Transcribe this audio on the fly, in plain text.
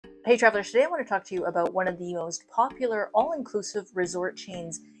Hey travelers, today I want to talk to you about one of the most popular all-inclusive resort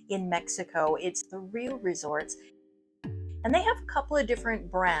chains in Mexico. It's the Riu Resorts. And they have a couple of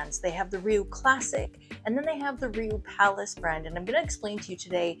different brands. They have the Riu Classic, and then they have the Riu Palace brand. And I'm going to explain to you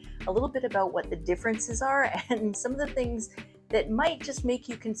today a little bit about what the differences are and some of the things that might just make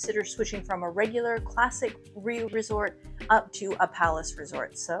you consider switching from a regular classic Riu resort up to a Palace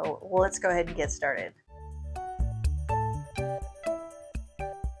resort. So let's go ahead and get started.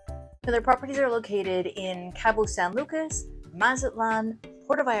 Now, their properties are located in Cabo San Lucas, Mazatlan,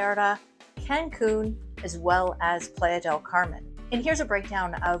 Puerto Vallarta, Cancun, as well as Playa del Carmen. And here's a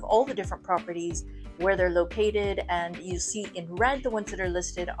breakdown of all the different properties, where they're located, and you see in red the ones that are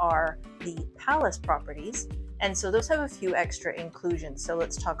listed are the Palace properties. And so those have a few extra inclusions, so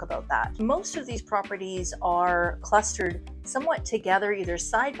let's talk about that. Most of these properties are clustered somewhat together, either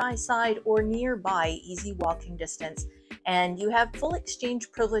side by side or nearby, easy walking distance. And you have full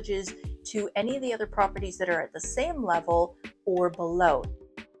exchange privileges to any of the other properties that are at the same level or below,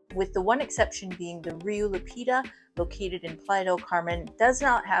 with the one exception being the Riu Lapida, located in Playa del Carmen, does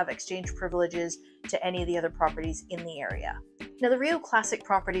not have exchange privileges to any of the other properties in the area. Now, the Riu Classic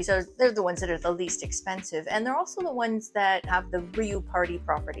properties they're the ones that are the least expensive, and they're also the ones that have the Riu Party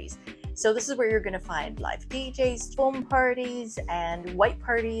properties. So this is where you're going to find live DJs, foam parties, and white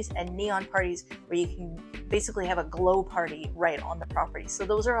parties, and neon parties, where you can basically have a glow party right on the property. So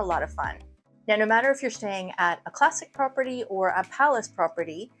those are a lot of fun. Now, no matter if you're staying at a classic property or a Palace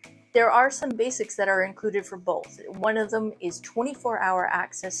property, there are some basics that are included for both. One of them is 24-hour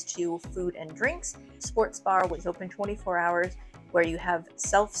access to food and drinks, sports bar with open 24 hours, where you have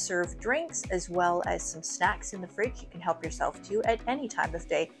self-serve drinks as well as some snacks in the fridge you can help yourself to at any time of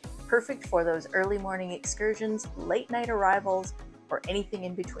day. Perfect for those early morning excursions, late night arrivals, or anything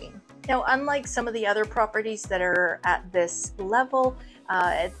in between. Now, unlike some of the other properties that are at this level,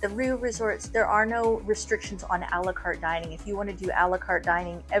 at the Riu Resorts, there are no restrictions on a la carte dining. If you want to do a la carte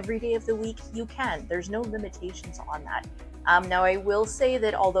dining every day of the week, you can. There's no limitations on that. Now, I will say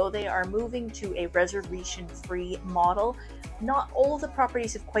that although they are moving to a reservation-free model, not all the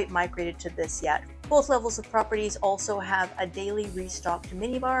properties have quite migrated to this yet. Both levels of properties also have a daily restocked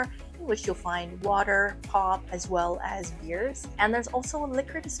minibar, in which you'll find water, pop, as well as beers. And there's also a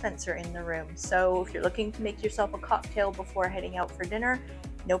liquor dispenser in the room. So if you're looking to make yourself a cocktail before heading out for dinner,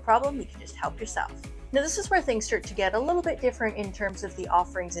 no problem, you can just help yourself. Now, this is where things start to get a little bit different in terms of the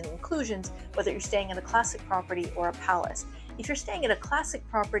offerings and inclusions, whether you're staying at a classic property or a Palace. If you're staying at a classic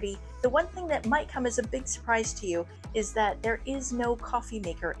property, the one thing that might come as a big surprise to you is that there is no coffee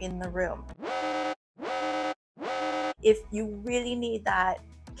maker in the room. If you really need that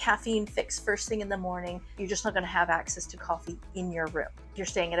caffeine fix first thing in the morning, you're just not going to have access to coffee in your room. If you're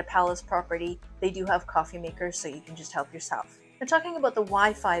staying at a Palace property, they do have coffee makers, so you can just help yourself. Now, talking about the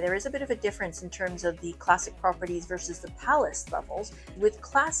Wi-Fi, there is a bit of a difference in terms of the classic properties versus the Palace levels. With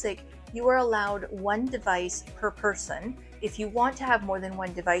classic, you are allowed one device per person. If you want to have more than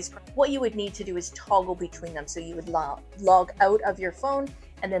one device, what you would need to do is toggle between them. So you would log out of your phone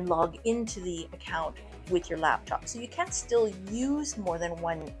and then log into the account with your laptop. So you can still use more than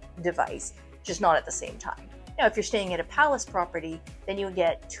one device, just not at the same time. Now, if you're staying at a Palace property, then you'll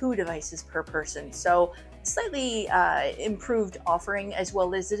get 2 devices per person. So slightly improved offering, as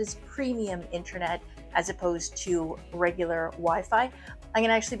well as it is premium internet as opposed to regular Wi-Fi. I'm going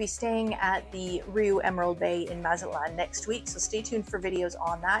to actually be staying at the Riu Emerald Bay in Mazatlan next week, so stay tuned for videos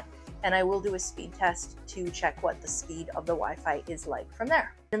on that. And I will do a speed test to check what the speed of the Wi-Fi is like from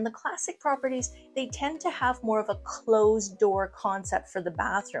there. In the classic properties, they tend to have more of a closed door concept for the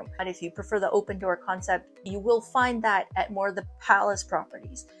bathroom. And if you prefer the open door concept, you will find that at more of the Palace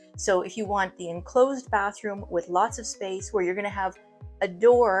properties. So if you want the enclosed bathroom with lots of space, where you're going to have a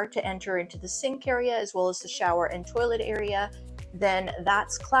door to enter into the sink area as well as the shower and toilet area, then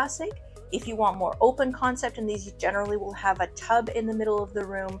that's classic. If you want more open concept, and these generally will have a tub in the middle of the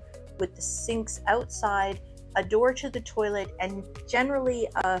room with the sinks outside, a door to the toilet, and generally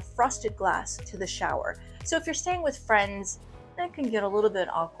a frosted glass to the shower. So if you're staying with friends, that can get a little bit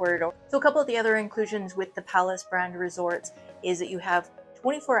awkward. So a couple of the other inclusions with the Palace brand resorts is that you have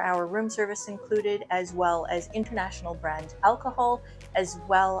 24-hour room service included, as well as international brand alcohol, as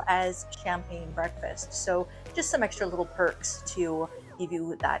well as champagne breakfast. So just some extra little perks to give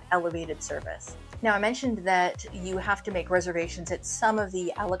you that elevated service. Now, I mentioned that you have to make reservations at some of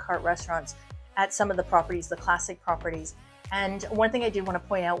the a la carte restaurants at some of the properties, the classic properties. And one thing I did want to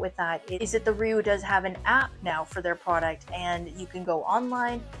point out with that is that the Riu does have an app now for their product, and you can go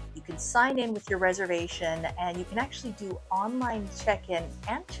online, you can sign in with your reservation, and you can actually do online check-in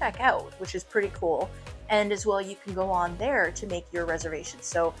and check-out, which is pretty cool. And as well, you can go on there to make your reservations.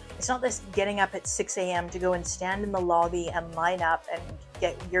 So it's not this getting up at 6 a.m. to go and stand in the lobby and line up and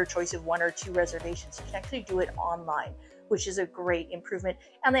get your choice of 1 or 2 reservations. You can actually do it online, which is a great improvement.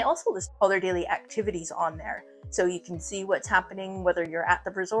 And they also list all their daily activities on there. So you can see what's happening, whether you're at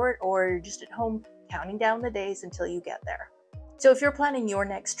the resort or you're just at home, counting down the days until you get there. So if you're planning your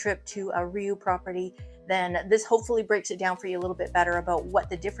next trip to a Riu property, then this hopefully breaks it down for you a little bit better about what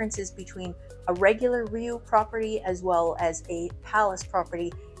the difference is between a regular Riu property as well as a palace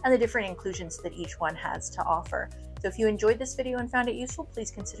property and the different inclusions that each one has to offer. So if you enjoyed this video and found it useful,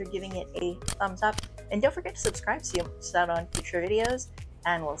 please consider giving it a thumbs up, and don't forget to subscribe so you don't miss out on future videos,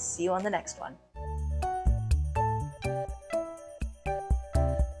 and we'll see you on the next one.